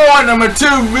 Poor number 2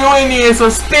 really needs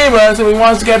some speed runs if he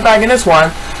wants to get back in this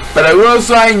one. But it looks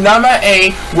like number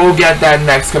 8 will get that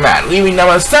next command, leaving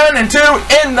number 7 and 2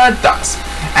 in the dust.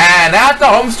 And at the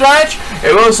home stretch,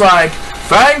 it looks like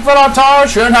Frank Frontal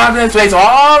should have his face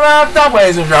all wrapped up,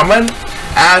 ladies and gentlemen,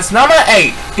 as number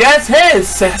 8 gets his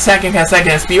second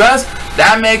consecutive speed runs.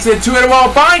 That makes it 2 in a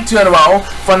row by 2 in a row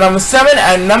for number 7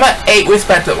 and number 8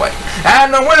 respectively.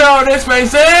 And the winner of this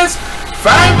race is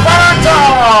Frank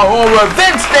Frontal over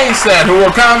Vince Mason, who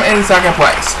will come in second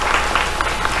place.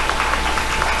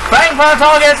 Frank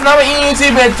Frontal gets another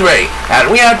easy victory, and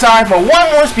we have time for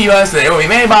one more speed run that will be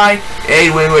made by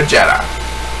Edwin Rogetta.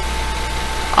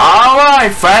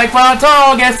 Alright, Frank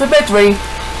Frontal gets the victory.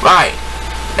 Right,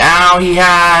 now he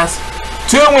has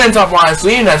 2 wins up on his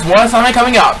sleeve, and there's one summit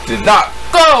coming up. Do not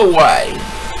go away!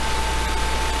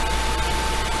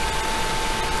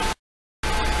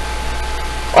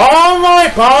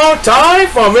 Alright, Paul, time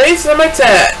for race number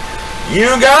 10. You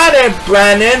got it,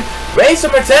 Brandon. Race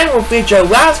number 10 will feature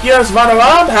last year's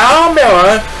runner-up,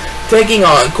 ChaoEmperor, taking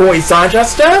on Corey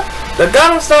Sanchester, the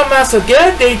Gangnam Style Master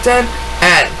Garrett Dayton,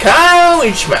 and Kyle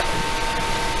Leachman.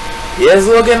 Here's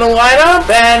a look in the lineup,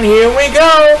 and here we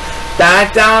go.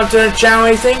 Back down to the Chao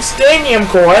Racing Stadium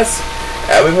course.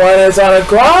 Everyone is on the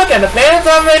clock, and the fans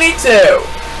are ready too.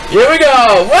 Here we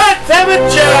go. Let's have a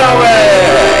Chao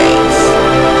race.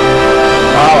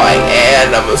 Alright,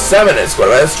 and number 7 is going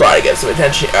to try to get some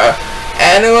attention here.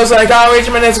 And it looks like Kyle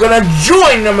Leachman is going to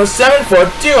join number 7 for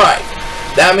Delight.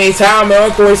 That means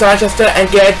ChaoEmperor, Corey Sanchester, and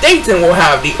Garrett Dayton will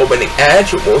have the opening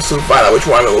edge. We'll soon find out which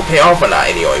one will pay off or not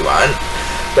in the early run.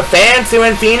 The fans here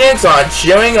in Phoenix are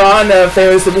cheering on their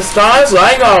favorite superstars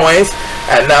like always.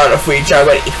 And now the free Chao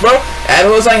Racing. And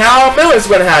it looks like ChaoEmperor is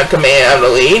going to have command of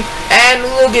the lead. And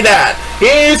look at that.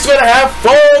 He's going to have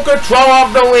full control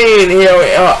of the lead here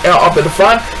up in the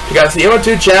front. Because the other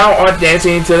 2 Chao are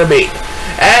dancing to the beat.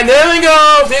 And there he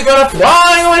goes. He's going to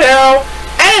fly over the hill.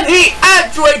 And he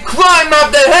actually climbed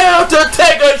up the hill to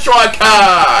take a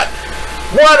shortcut.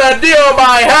 What a deal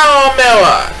by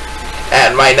ChaoEmperor.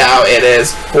 And right now it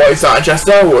is Corey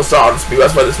Sanchester who will start the speed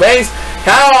runs for this race.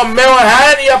 ChaoEmperor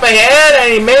had the upper hand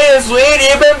and he made his lead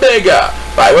even bigger.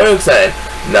 By what looks at it,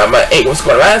 number 8 was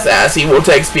going to rest as he will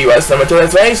take speed runs number 2 in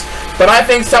this race. But I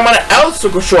think someone else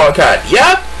took a shortcut.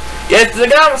 Yep. It's the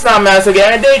Gangnam Style Master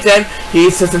Garrett Dayton. He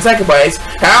sits in second place.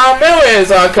 ChaoEmperor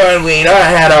is our current leader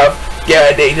ahead of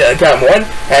Garrett Dayton and Cameron,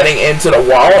 heading into the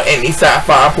wall in the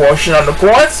sapphire portion of the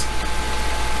course.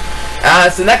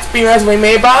 As the next speed runs will be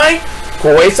made by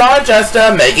Corey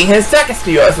Sanchester, making his second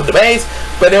speed runs of the race,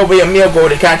 but it will be a meal goal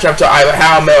to catch up to either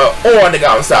ChaoEmperor or the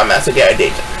Gangnam Style Master Garrett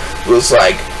Dayton. Looks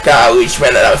like Kyle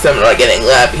Leachman and number 7 are getting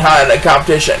left behind in the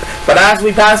competition. But as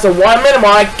we pass the 1 minute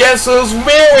mark, guess who's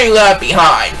really left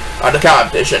behind on the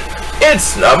competition?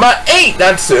 It's number 8,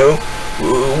 that's who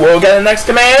will get the next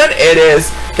command. It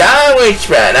is Kyle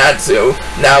Leachman, that's who,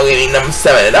 now leaving number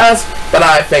 7 in us. But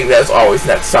I think there's always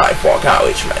next time for Kyle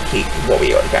Leachman. He will be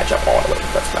able to catch up all the way to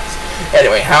first place.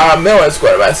 Anyway, ChaoEmperor is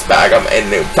going to rest back up in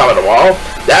the top of the wall.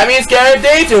 That means Garrett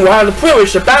Dayton will have the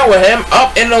privilege to battle with him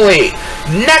up in the lead.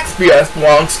 Next BS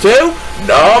belongs to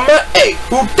number 8,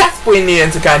 who desperately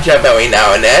needs to catch up every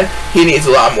now and then. He needs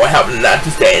a lot more help than that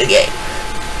to stay in the game.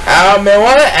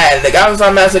 ChaoEmperor and the Gangnam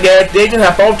Style Master Garrett Dayton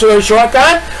have both took a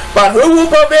shortcut, but who will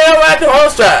prevail at the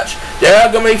home stretch? They're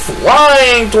going to be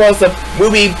flying towards the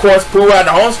movie course pool at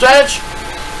the home stretch.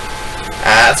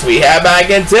 As we head back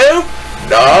into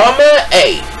number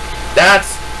 8.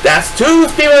 That's 2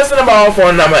 speed runs in the ball for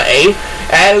number 8.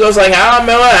 And it looks like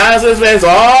ChaoEmperor has his face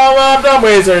all wrapped up,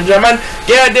 ladies and gentlemen.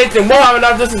 Garrett Dayton will have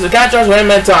enough distance to catch us with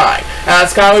him in time.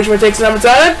 As Kyle Leachman takes number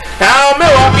 10,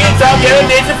 ChaoEmperor beats out Garrett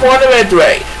Dayton for the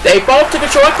victory. They both took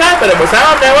a shortcut, but it was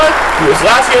ChaoEmperor, who was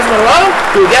last year's winner,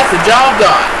 who gets the job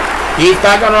done. He's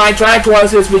back on the right track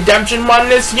towards his redemption run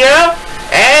this year,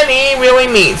 and he really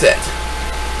means it.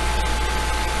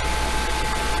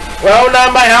 Well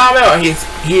done by ChaoEmperor.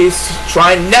 He's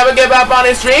trying to never give up on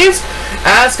his dreams.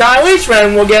 As Kyle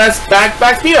Leachman will get us back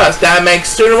speed runs. That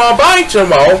makes 2 in a row by 2 in a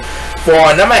row for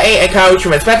number 8 and Kyle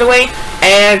Leachman respectively.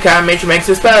 And Kyle Leachman makes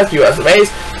his first speed runs of the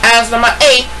race. As number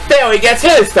 8 barely gets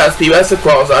his first speed runs to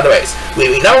close out the race,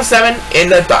 leaving number 7 in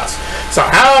the dust.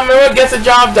 Somehow Miller gets the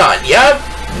job done. Yep,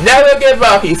 never give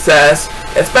up, he says.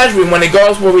 Especially when it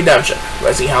goes for redemption.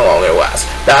 Let's see how long it lasts.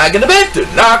 Back in the bit, do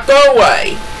not go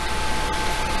away.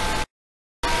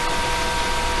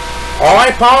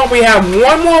 Alright, Paul, we have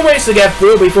one more race to get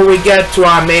through before we get to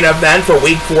our main event for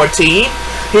week 14.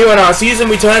 Here on our season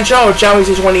return show of Chao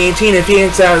Racing 2018 in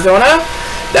Phoenix, Arizona.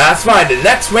 That's right, the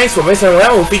next race for Race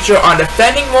 11 will feature our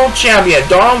defending world champion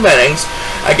Donald Bennings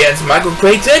against Michael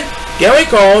Creighton, Gary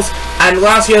Coles, and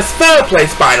last year's third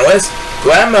place finalist,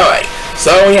 Glenn Murray.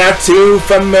 So we have two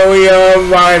familiar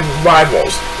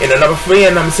rivals in the number 3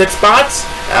 and number 6 spots,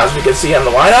 as we can see on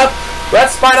the lineup.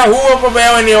 Let's find out who will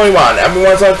prevail in the only one.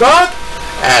 Everyone's on clock,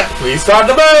 and please start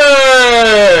the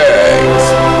race.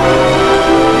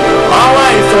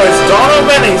 Alright, so it's Donald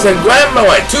Bennings and Glenn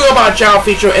Murray, two of our Chao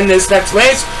feature in this next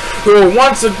race, who will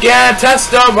once again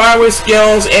test their rivalry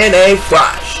skills in a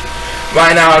flash.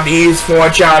 Right now, these four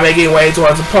Chao making way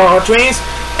towards the palm trees,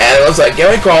 and it looks like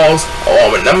Gary Coles,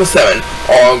 along with number 7,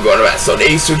 all going to rest. So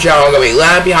these two Chao are going to be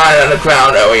left behind on the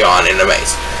crowd early on in the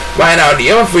race. Right now,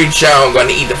 the other 3 Chao are going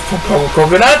to eat the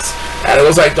coconuts, and it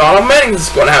looks like Donald Bennings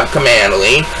is going to have command of the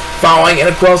lead, following in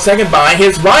a close second by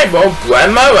his rival,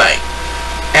 Glenn Murray.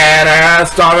 And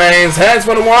as Donald Bennings heads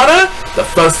for the water, the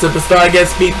first superstar to get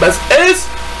speed best is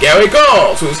Gary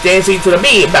Coles, who's dancing to the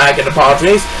beat back in the palm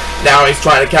trees. Now he's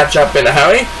trying to catch up in a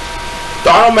hurry.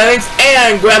 Donald Bennings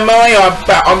and Glenn Murray are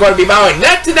going to be battling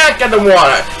neck to neck at the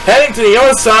water, heading to the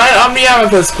other side of the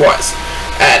amethyst course.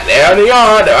 And there they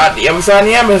are, they're at the other side of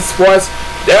the amethyst course.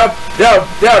 They're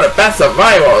the best of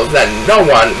rivals that no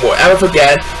one will ever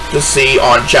forget to see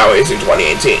on Chao Racing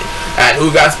 2018. And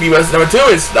who got speed race number 2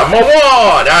 is number 1,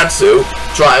 Atsu.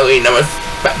 Trying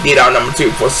beat out number 2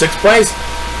 for 6th place.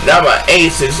 Number 8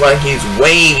 seems like he's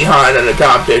way behind in the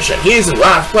competition. He's in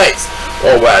last place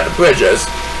over at the bridges.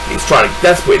 He's trying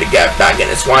desperately to get back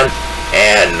in this one.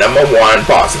 And number 1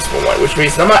 passes for 1, which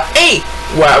means number 8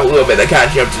 will have a little bit of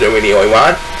catching up to do with the only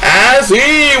one, as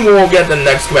he will get the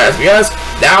next command. Because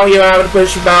now he'll have to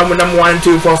push about with number 1 and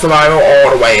 2 for survival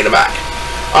all the way in the back.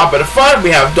 Up at the front,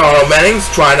 we have Donald Bennings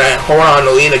trying to hold on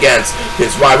the lead against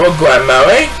his rival Glenn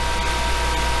Murray.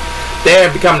 They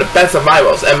have become the best of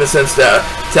rivals ever since the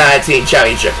Tag Team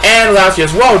Championship and last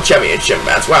year's World Championship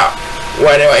as well.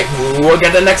 Well, anyway, who will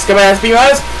get the next command speed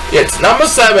rise? It's number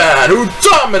 7, who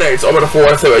dominates over the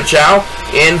 4th Chao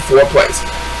in 4th place.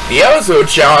 The other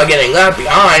 2 Chao are getting left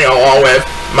behind along with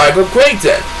Michael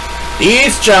Creighton.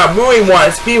 These Chao really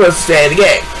want speed rise to stay in the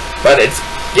game, but it's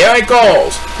Gary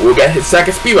Coles who will get his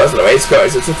 2nd speed rise in the race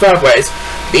because it's the 3rd place.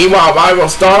 Meanwhile,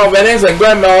 rivals Donald Bennings and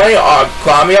Glenn Murray are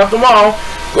climbing up the wall.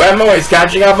 Glenn Murray's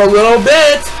catching up a little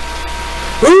bit.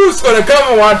 Who's going to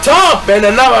come on top in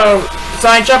another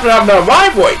side chapter of the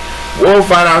rivalry? We'll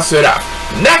find out soon enough.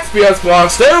 Next PS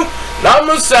belongs to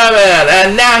number 7,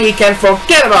 and now he can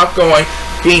forget about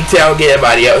being tailgated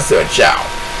by the other Chao.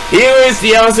 Here is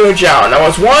the other Chao.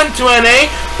 Numbers 1, 2, and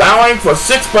 8 battling for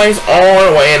 6th place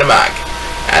all the way in the back.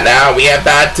 And now we head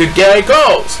back to Gary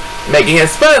Coles, making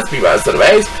his first speed rise to the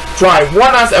race, trying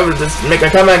one last effort to make a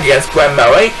comeback against Glenn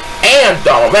Murray and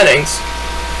Donald Bennings.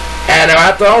 And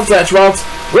after all such folks,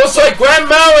 looks like Glenn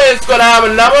Murray is going to have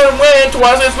another win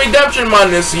towards his redemption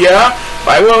run this year.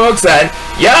 By what it looks like,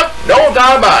 yep, no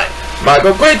doubt about it.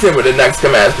 Michael Creighton with the next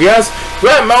command because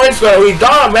Glenn Murray is going to lead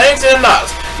Donald Bennings in the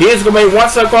nuts. He is going to be one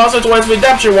step closer towards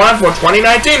redemption run for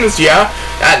 2019 this year.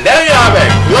 And there you have it.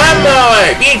 Glenn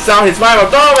Murray beats out his rival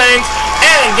Donald Bennings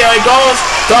and Gary Coles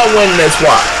to win this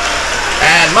one.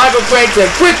 And Michael Creighton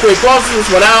quickly closes this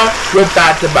one out with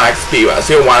back-to-back speed runs.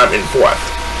 He'll wind up in 4th.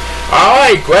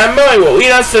 Alright, Glenn Murray will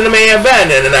lead us to the main event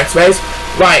in the next race.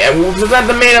 Right, and we'll present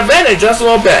the main event in just a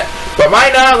little bit. But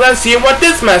right now, let's hear what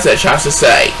this message has to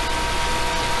say.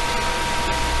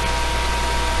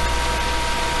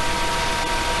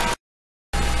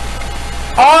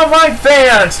 Alright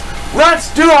fans,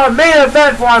 let's do our main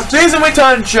event for our season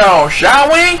return show, shall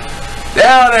we?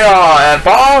 There they are, and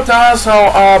Paul tell us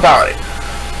all about it.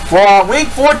 For our week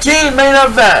 14 main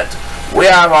event, we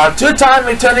have our 2-time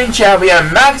returning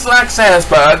champion Max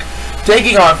Laxansberg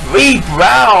taking on 3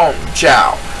 brown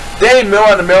Chao. Dave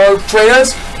Miller, the Miller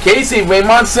Traders, Casey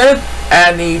Raymondson,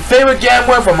 and the favorite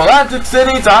gambler from Atlantic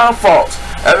City, Donald Foltz.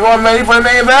 Everyone ready for the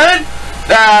main event?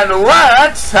 Then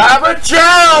let's have a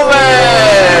challenge!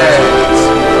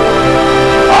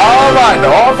 Alright,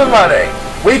 they're off and running.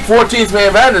 Week 14's main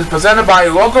event is presented by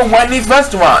local Wendy's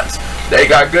restaurants. They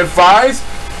got good fries,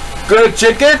 good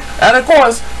chicken, and of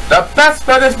course, the best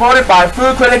burgers voted by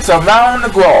food critics around the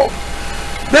globe.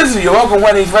 Visit your local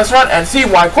Wendy's restaurant and see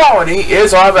why quality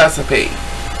is our recipe.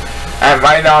 And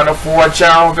right now the 4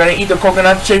 Chao are going to eat the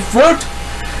coconut-shaped fruit.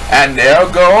 And there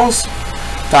goes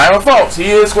Tyler Folks,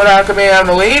 he is going to have command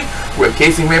of the lead, with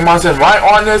Casey Maymonson right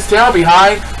on his tail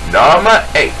behind number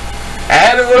 8.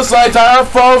 And it looks like Tyler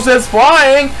Folks is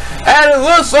flying, and it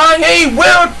looks like he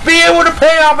will be able to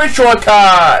pay off his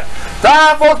shortcut.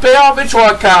 Tyler Folks pay off his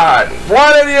shortcut.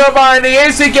 What a deal by the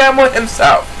AC Gambler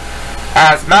himself.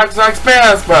 As Max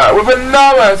expands, but with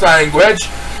another signing glitch,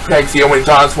 takes the only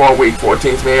times for week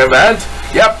 14's main event.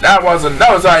 Yep, that was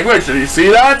another signing glitch. Did you see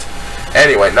that?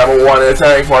 Anyway, number 1 is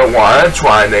heading for the water,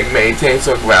 trying to maintain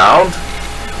some ground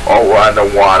over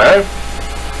underwater.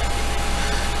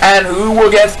 And who will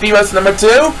get speed race number 2?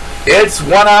 It's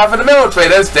one half of the Miller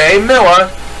traders, Dave Miller.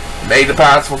 Made the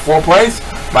pass for 4th place.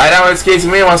 Right now it's Casey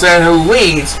Maymonson who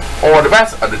leads over the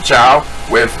rest of the Chao,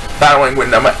 with battling with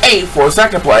number 8 for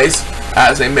 2nd place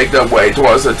as they make their way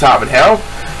towards the top of the hill.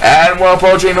 And we're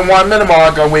approaching the 1 minute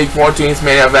mark of week 14's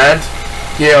main event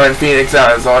here in Phoenix,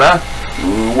 Arizona.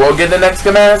 Who will get the next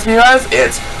command speeders?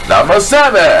 It's number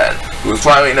 7, who's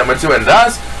trying number 2 in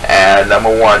dust, and number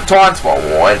 1 taunts for a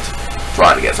moment,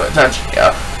 trying to get some attention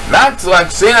here. Max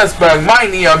Sinnesberg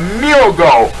might need a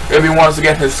miracle if he wants to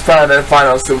get his 3rd and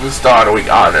final Superstar of the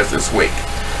Week honors this week.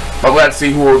 But let's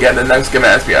see who will get the next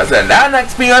command speeders. And that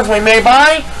next speeders we made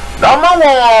by number 1,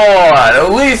 at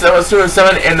least number 2 and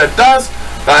 7 in the dust.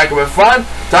 That could be fun.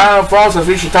 Tyler Frost has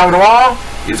reached the top of the wall.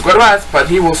 He's going to rest, but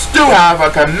he will still have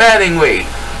a commanding lead.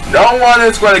 No one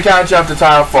is going to catch up to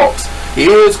Tyler Folks. He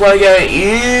is going to get an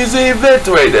easy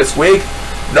victory this week.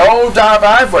 No doubt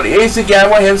about it for the AC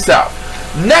Gambler himself.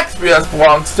 Next speeders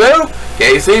belongs to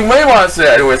Casey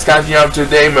Maymonson, who is catching up to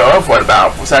Dave Miller for the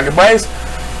battle for 2nd place.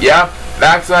 Yeah,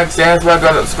 Max Sandberg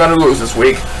is going to lose this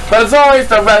week, but it's always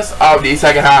the rest of the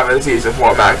 2nd half of the season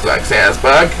for Max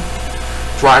Sandberg,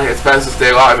 trying his best to stay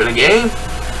alive in the game.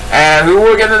 And who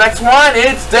will get the next one?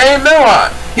 It's Dave Miller.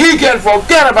 He can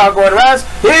forget about going to rest.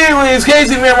 He leaves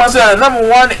Casey Maymonson at number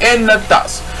 1 in the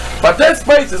dust. But this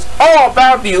place is all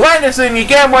about the lightness in the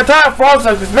game where Tyler Frost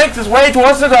makes his way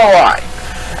towards the goal line.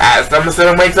 As number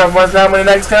 7 wakes up for us now with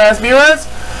the next class viewers,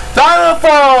 Tyler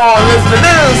Frost is the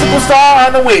new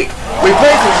Superstar of the Week,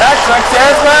 replacing Max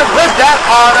Sandberg with that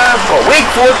honor for week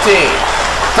 14.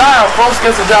 Tyler Frost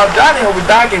gets the job done, and he'll be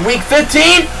back in week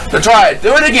 15 to try to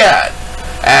do it again.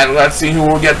 And let's see who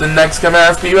will get the next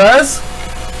command speeders.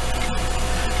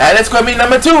 And it's going to be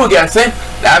number 2 who gets it.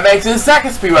 That makes it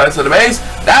 2nd speeders to the base.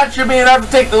 That should be enough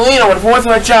to take the lead over the 4th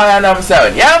place Chao at number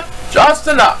 7. Yep, just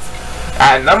enough.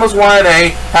 And numbers 1 and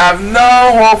 8 have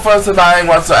no hope for surviving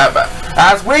whatsoever,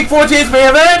 as week 14's main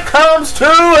event comes to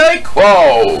a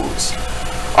close.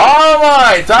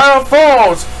 Alright, Tyler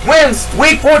Frost wins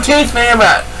week 14's main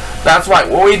event. That's right,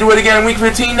 will we do it again in week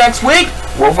 15 next week?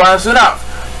 We'll find soon out.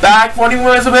 Back for the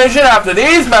reservation after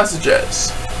these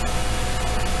messages.